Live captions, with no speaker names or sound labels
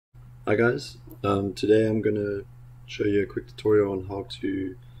Hi guys, today I'm going to show you a quick tutorial on how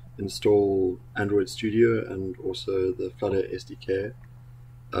to install Android Studio and also the Flutter SDK.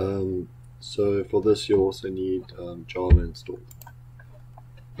 So for this you'll also need Java installed.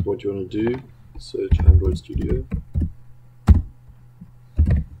 What you want to do, search Android Studio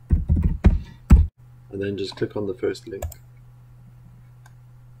and then just click on the first link,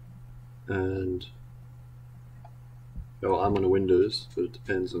 and well, I'm on a Windows, but it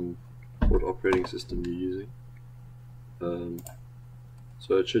depends on what operating system you're using.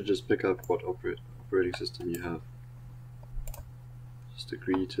 So it should just pick up what operating system you have. Just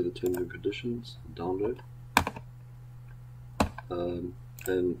agree to the terms and conditions and download.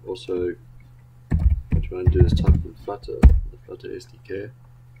 And also what you want to do is type in Flutter, the Flutter SDK.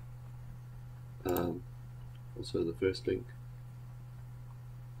 Also the first link.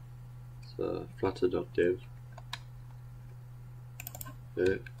 It's flutter.dev.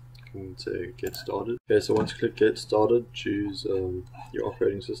 Okay, you can say get started. Okay, so once you click get started, choose your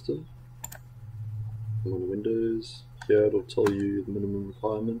operating system. I'm on Windows. Here it'll tell you the minimum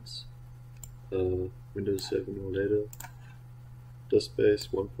requirements. Windows 7 or later. Disk space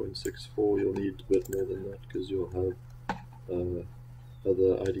 1.64. You'll need a bit more than that because you'll have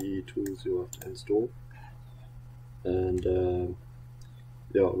other IDE tools you'll have to install. And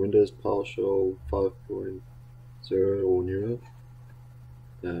yeah, Windows PowerShell 5.0 or newer.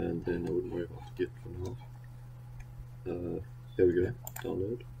 And then I wouldn't worry about the Git for now. Here we go,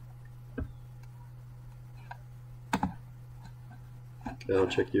 download. Okay, I'll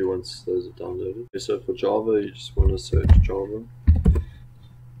check you once those are downloaded. Okay, so for Java, you just want to search Java.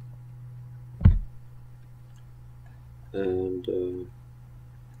 And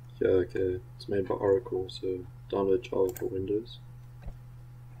yeah, okay, it's made by Oracle, so download Java for Windows.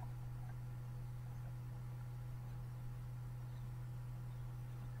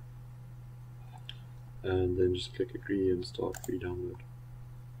 And then just click agree and start free download.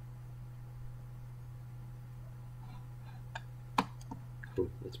 Cool,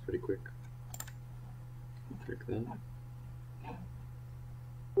 that's pretty quick. Click that.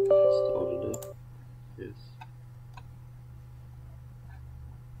 Start it up. Yes.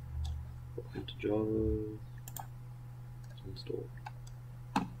 Pop into Java. Install.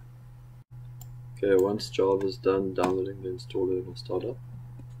 Okay, once Java's done downloading the installer, it will start up.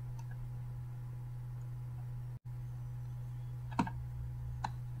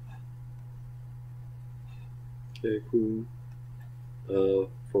 Okay, cool.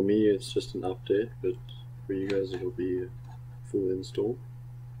 For me it's just an update, but for you guys it'll be a full install.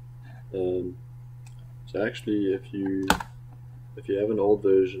 So actually if you have an old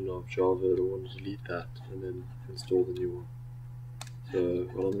version of Java, it'll want to delete that and then install the new one. So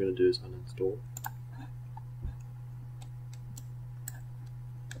what I'm going to do is uninstall.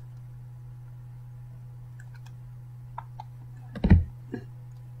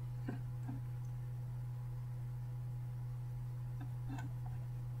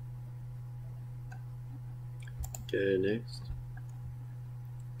 Okay, next.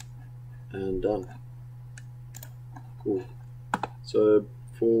 And done. Cool. So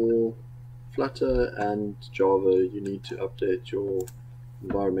for Flutter and Java, you need to update your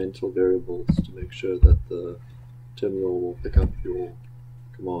environmental variables to make sure that the terminal will pick up your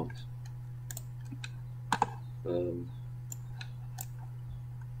commands.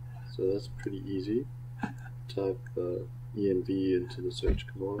 So that's pretty easy. Type env into the search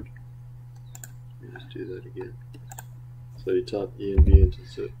command. Let me just do that again. So you type env into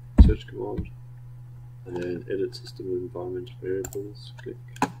the search command, and then edit system environmental variables. Click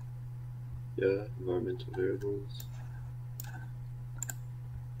yeah, environmental variables,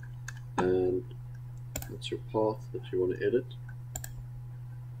 and that's your path that you want to edit.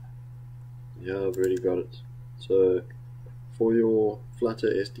 Yeah, I've already got it. So for your Flutter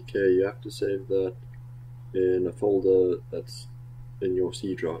SDK, you have to save that in a folder that's in your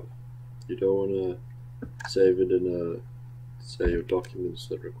C drive. You don't want to save it in a, say, your documents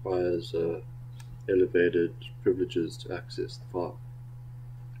that requires elevated privileges to access the file.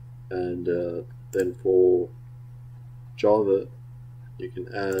 And then for Java, you can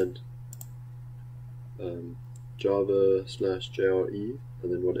add Java/JRE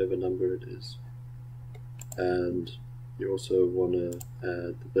and then whatever number it is. And you also want to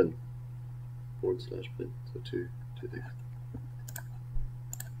add the bin, /bin, so two things.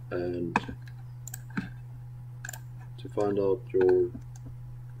 And to find out the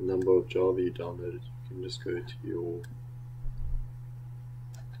number of Java you downloaded, you can just go to your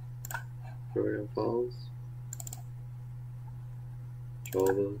program files,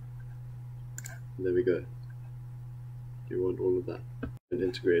 Java, and there we go. You want all of that and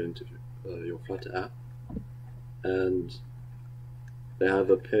integrate into your Flutter app, and they have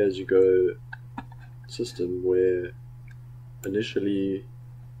a pay-as-you-go system where initially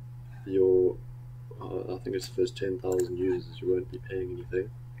your I think it's the first 10,000 users you won't be paying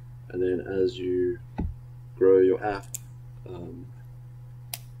anything, and then as you grow your app,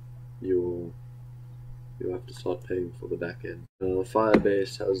 you'll have to start paying for the backend.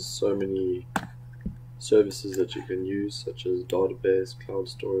 Firebase has so many services that you can use, such as database, cloud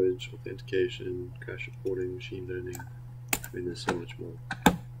storage, authentication, crash reporting, machine learning. I mean, there's so much more.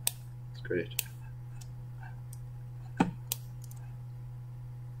 It's great.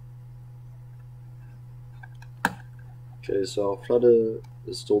 Okay, so our Flutter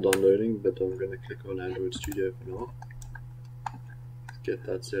is still downloading, but I'm going to click on Android Studio for now. Get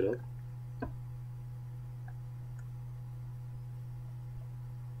that set up.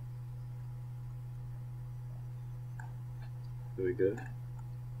 There we go.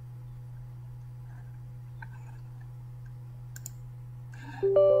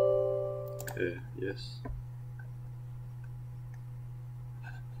 Okay, yes.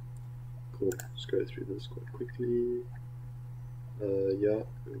 Cool, let's go through this quite quickly. Yeah,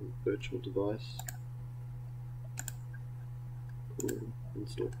 virtual device. Cool,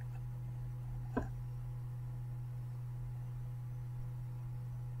 install.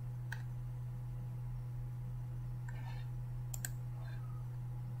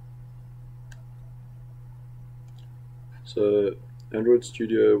 So Android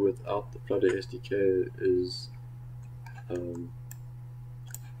Studio without the Flutter SDK is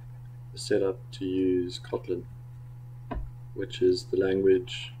set up to use Kotlin, which is the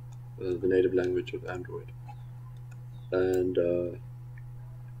language, the native language of Android. And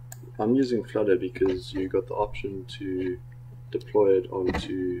I'm using Flutter because you got the option to deploy it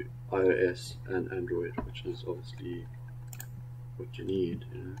onto iOS and Android, which is obviously what you need,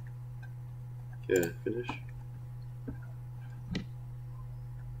 you know. Okay, finish.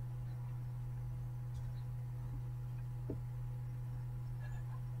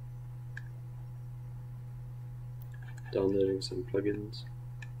 Downloading some plugins.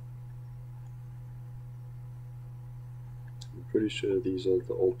 I'm pretty sure these are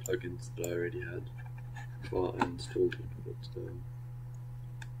the old plugins that I already had before I installed it, but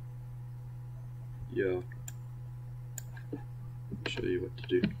yeah, I'll show you what to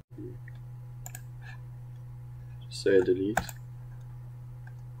do. Just say delete.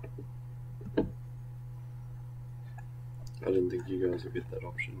 I don't think you guys will get that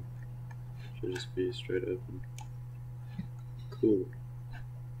option. It should just be straight open. Cool.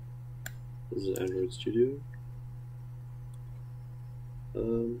 This is Android Studio.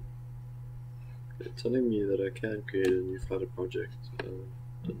 It's telling me that I can create a new Flutter project. I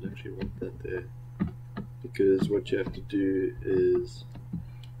don't actually want that there, because what you have to do is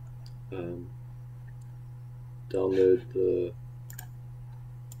download the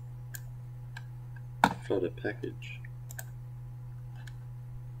Flutter package.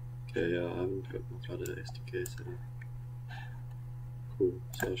 Okay, yeah, I haven't got my Flutter SDK set up. Cool,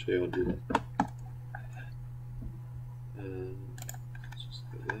 so I'll show you how to do that. Let's just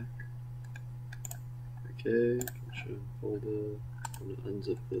go back. Okay, show folder. I'm going to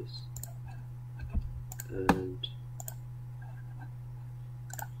unzip this. And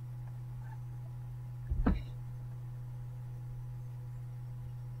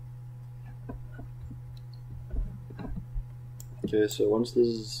okay, so once this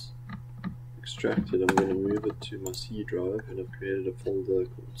is extracted, I'm going to move it to my C drive, and I've created a folder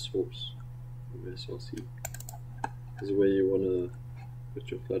called source from SRC. This is where you want to put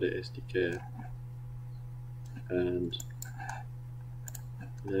your Flutter SDK, and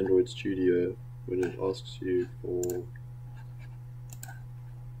in Android Studio, when it asks you for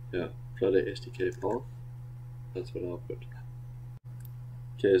Flutter SDK path, that's what I'll put.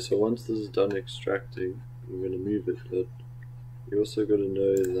 Okay, so once this is done extracting, I'm going to move it, but you also got to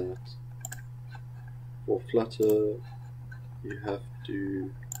know that for Flutter you have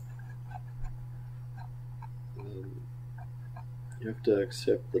to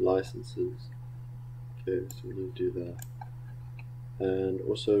accept the licenses. Okay, so we need to do that. And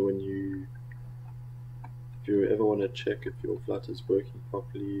also, if you ever want to check if your Flutter is working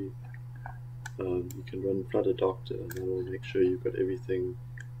properly, you can run Flutter Doctor, and that will make sure you've got everything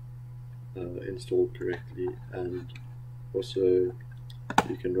installed correctly. And also,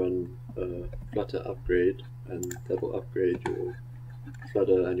 you can run Flutter upgrade, and that will upgrade your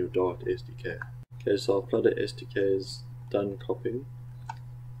Flutter and your Dart SDK. Okay, so our Flutter SDK is done copying,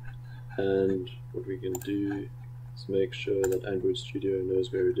 and what we can do is make sure that Android Studio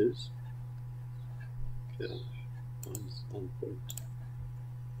knows where it is. Okay, mine's on point.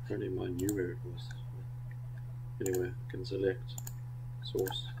 Apparently mine knew where it was. Anyway, I can select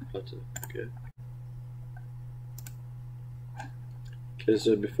source Flutter. Okay. Okay,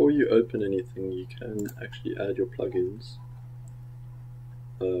 so before you open anything, you can actually add your plugins.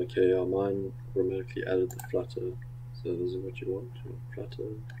 Okay, mine automatically added the Flutter, so this is what you want. You want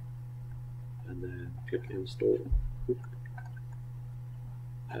Flutter, and then click install.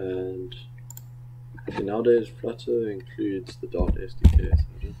 And okay, nowadays Flutter includes the .SDK, so I don't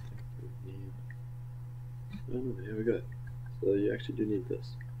think we need. Oh no, here we go. So you actually do need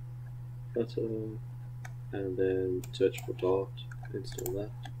this Flutter, and then search for Dart, install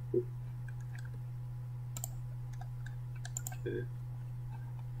that. Okay.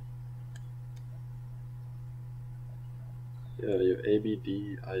 Yeah, your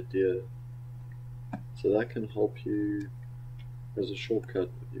ABD idea. So that can help you as a shortcut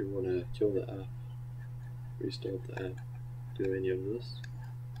if you want to kill the app, restart the app, do any of this.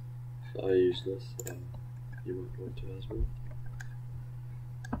 So I use this, you might want to as well.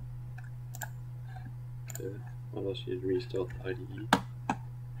 Okay, I'll ask you to restart the IDE.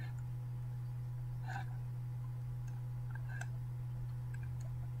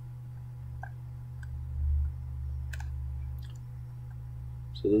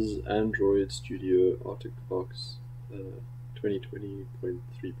 So this is Android Studio Arctic Fox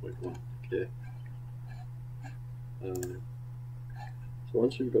 2020.3.1. Okay. So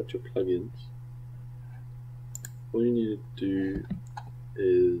once you've got your plugins, all you need to do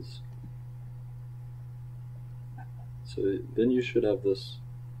is, so then you should have this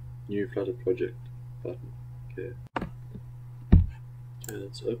new Flutter project button. Okay. Okay,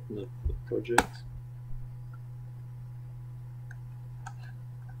 let's open up the project.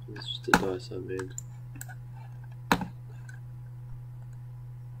 It's just a dice I made.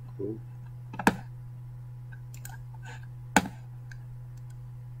 Cool.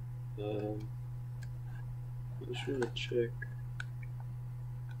 I just want to check.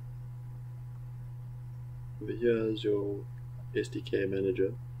 Over here is your SDK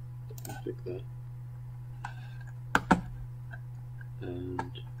manager. Click that.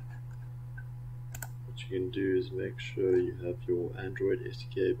 And what you can do is make sure you have your Android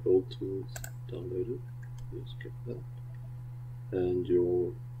SDK build tools downloaded. Just click that. And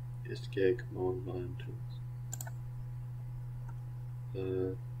your SDK command line tools.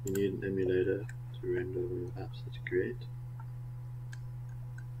 You need an emulator to render your apps that you create.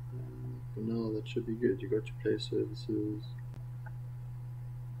 For now, that should be good. You got your play services.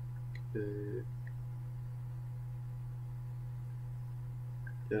 Okay.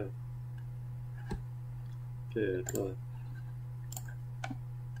 Yeah. Okay, apply.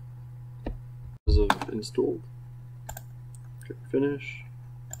 As of installed. Click finish.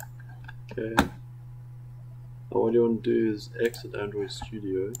 Okay. Now what you want to do is exit Android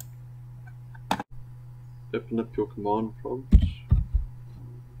Studio. Open up your command prompt.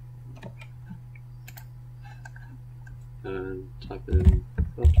 And type in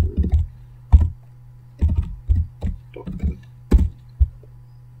Flutter Doctor.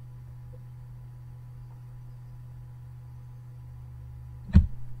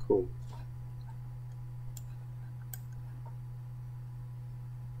 Cool.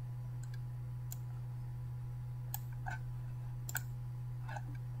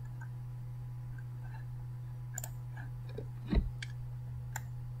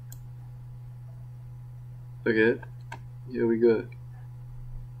 Okay, here we go.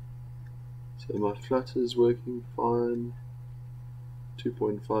 So my Flutter is working fine.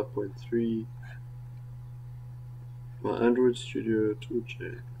 2.5.3. My Android Studio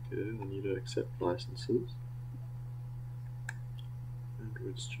toolchain. Okay, I need to accept licenses.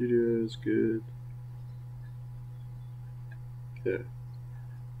 Android Studio is good. Okay.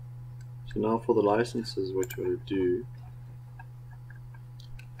 So now for the licenses, what you want to do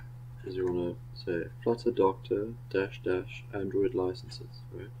is you want to say Flutter Doctor -- Android licenses,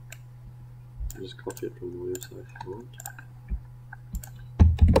 right? And just copy it from the website if you want.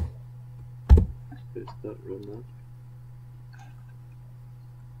 Paste that, run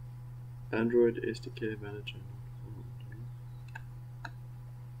that. Android SDK Manager.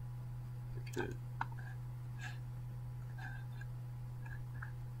 Okay.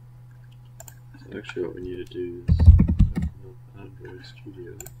 So actually what we need to do is open up Android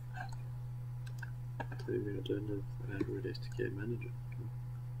Studio. Maybe I don't have Android SDK Manager.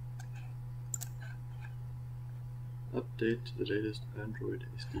 Update to the latest Android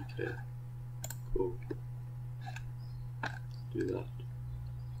SDK. Cool. Do that.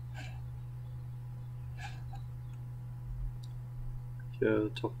 Here at the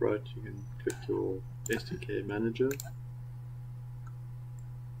top right you can click your SDK Manager.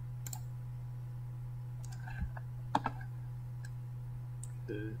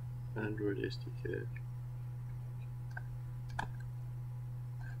 Okay, Android SDK.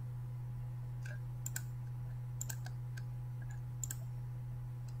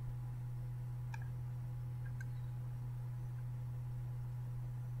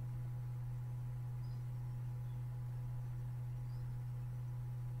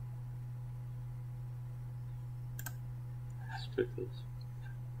 Let's click this.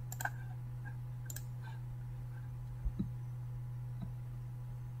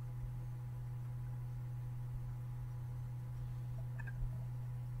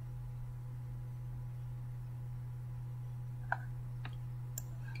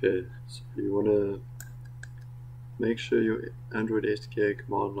 Okay, so you want to make sure your Android SDK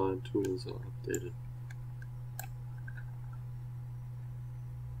command line tools are updated.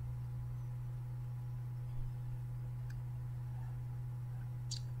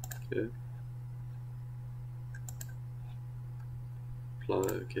 Okay. Apply,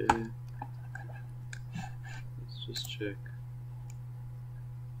 okay. Let's just check.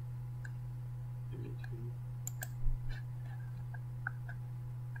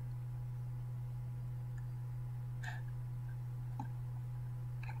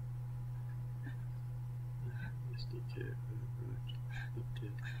 SDK, right,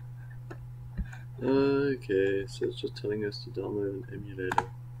 update. Okay, so it's just telling us to download an emulator.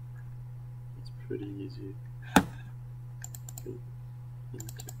 It's pretty easy.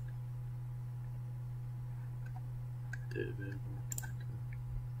 Data available.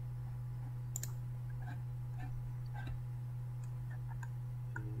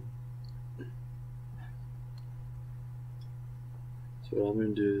 So what I'm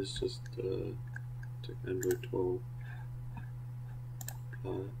going to do is just take Android 12,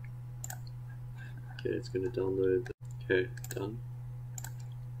 apply. Okay, it's going to download. Okay, done.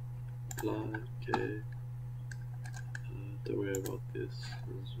 Apply. Okay. Don't worry about this.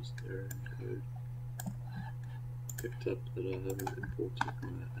 It's just error in code. Picked up that I haven't imported my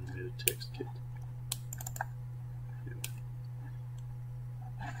animated text kit.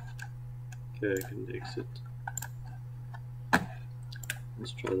 Okay, I can exit.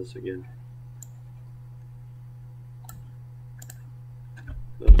 Let's try this again.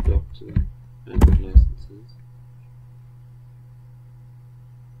 Flutter Doctor, Android licenses.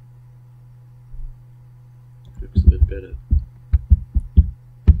 Looks a bit better.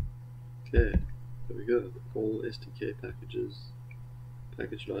 Okay, there we go. All SDK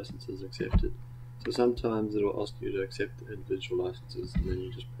package licenses accepted. So sometimes it will ask you to accept individual licenses, and then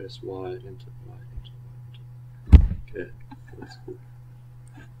you just press Y, enter, Y, enter, Y, enter. Okay, that's cool.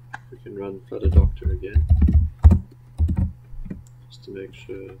 We can run Flutter Doctor again, just to make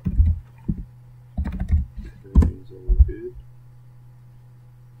sure everything's all good.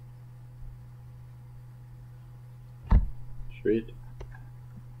 Sweet.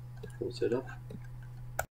 All set up.